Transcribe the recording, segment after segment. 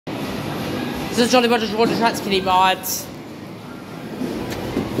is Jolly Roger's Roger Tracks Kiddie rides.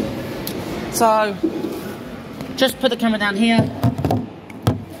 So, just put the camera down here.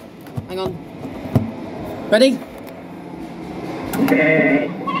 Hang on. Ready? Okay.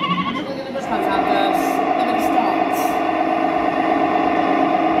 I'm just going to get the bushcraft out first. Then we can start.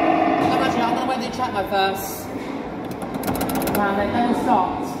 Actually, I'm going to wait the track mode first. And then we'll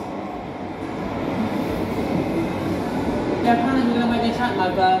start. Yeah, apparently we're going to wait the track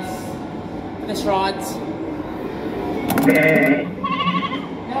mode first for this ride.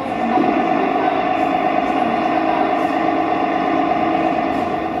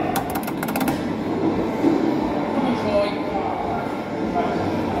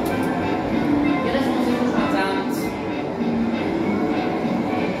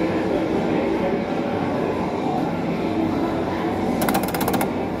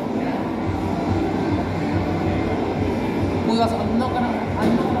 I'm not gonna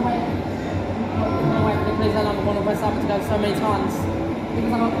wait for the police alarm. I want to press up to go so many times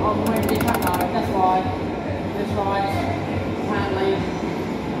because I'm wearing the track now. That's why this ride apparently.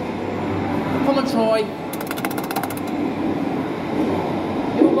 Come on, Troy.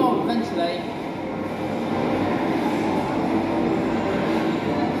 It will go on eventually.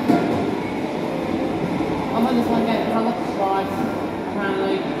 I'm on this one again because I love this ride.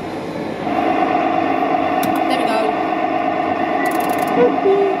 Apparently. There we go.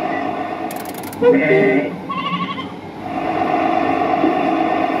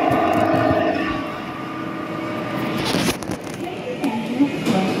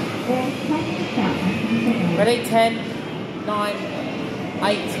 Ready? 10, 9,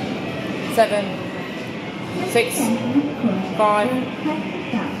 8, 7, 6, 5,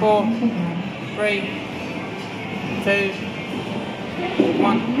 4, 3, 2,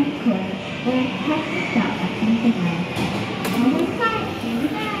 1.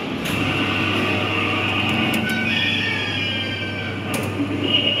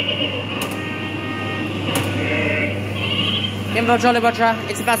 Give me a Jolly Roger,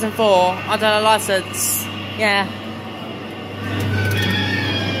 it's 2004, I don't have a licence, yeah.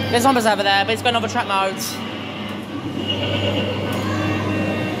 There's numbers over there, but it's got another track mode.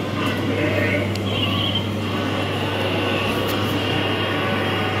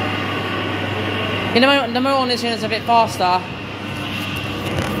 You know, the motor on this unit is a bit faster.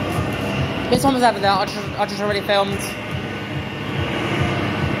 This one was over there, I just already filmed.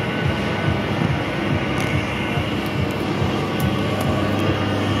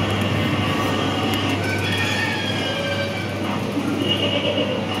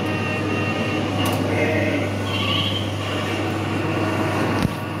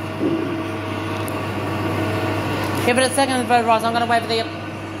 Give it a second and third rise. I'm going to wait for the.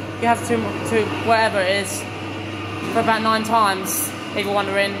 You have to whatever it is for about 9 times. If you're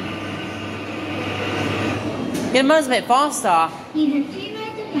wondering. Yeah, the motor's a bit faster. You have 2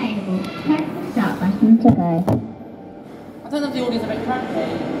 rides available. Press the start button to go. I don't know if the audio's a bit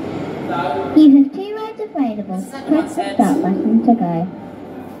crackly. though. You have 2 rides available. Press the start button to go.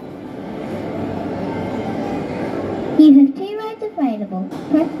 You have 2 rides available.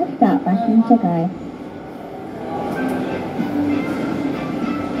 Press the start button to go.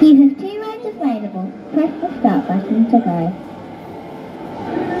 You have 2 rides available. Press the start button to go.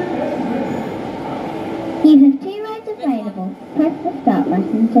 You have 2 rides available. Press the start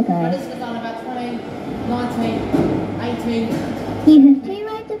button to go. This is on about 20, 19, 18. You have 2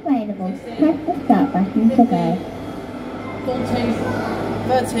 rides available. Press the start button to go. 14,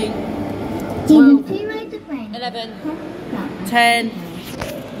 13, 12, You have 2 rides available. 11, 10,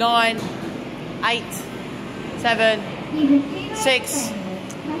 9, 8, 7, 6,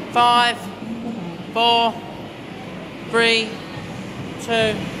 5, 4, 3,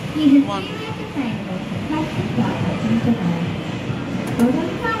 2, 1.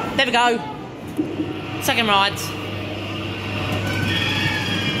 There we go. Second ride.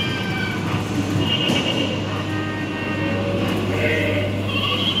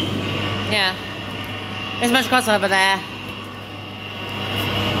 Yeah. There's much grass over there.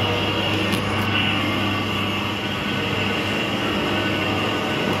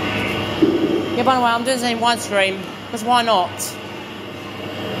 Yeah, by the way, I'm doing something widescreen, because why not?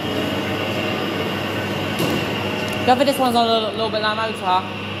 Go for this one's on a little bit low motor.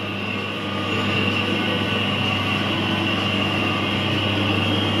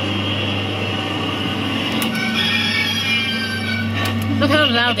 Look how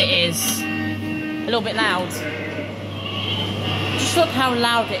loud it is. A little bit loud. Just look how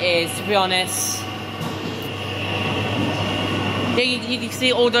loud it is, to be honest. Yeah, you can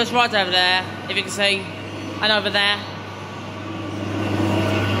see all those rides over there, if you can see, and over there.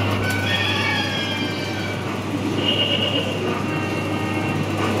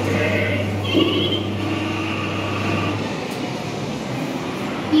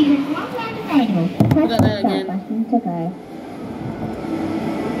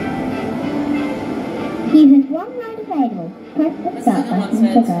 press the start button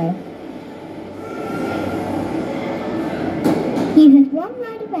to go. You have one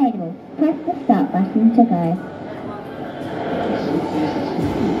ride available. Press the start button to go.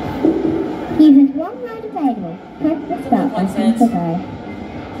 You have one ride available. Press the start button to go.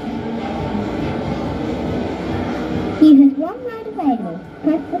 You have one ride available.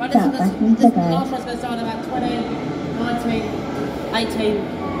 Press the start button to go. Last one's going to start about 20, 19, 18,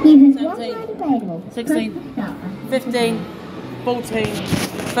 You have 17, one ride available. 16, Press the start button. 15, 14,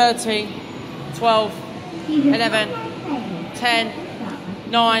 13, 12, 11, 10,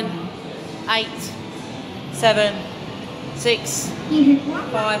 9, 8, 7, 6,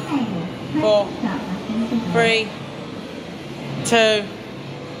 5, 4, 3, 2,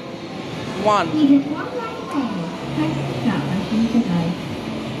 1.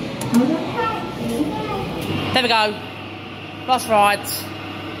 There we go. Last rides.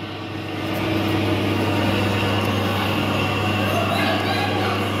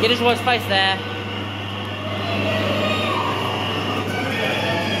 You just watch space there.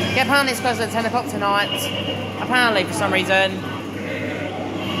 Yeah, apparently it's closed at 10 o'clock tonight. Apparently, for some reason.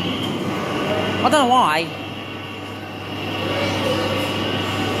 I don't know why.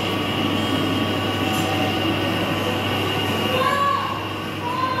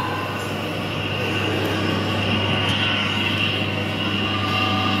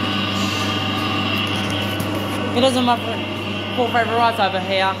 Those are my 4 favourite rides over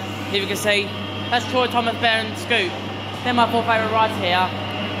here, if you can see. That's Troy, Thomas, Bear and Scoot. They're my 4 favourite rides here.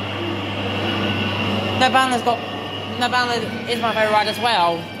 No Boundler is my favourite ride as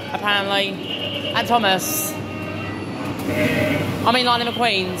well, apparently. And Thomas. I mean Lightning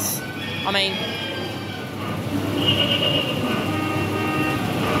McQueen's. I mean.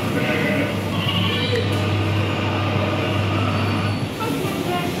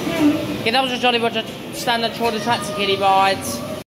 Yeah, that was a Jolly Roger standard Troy the Taxi Kiddie rides.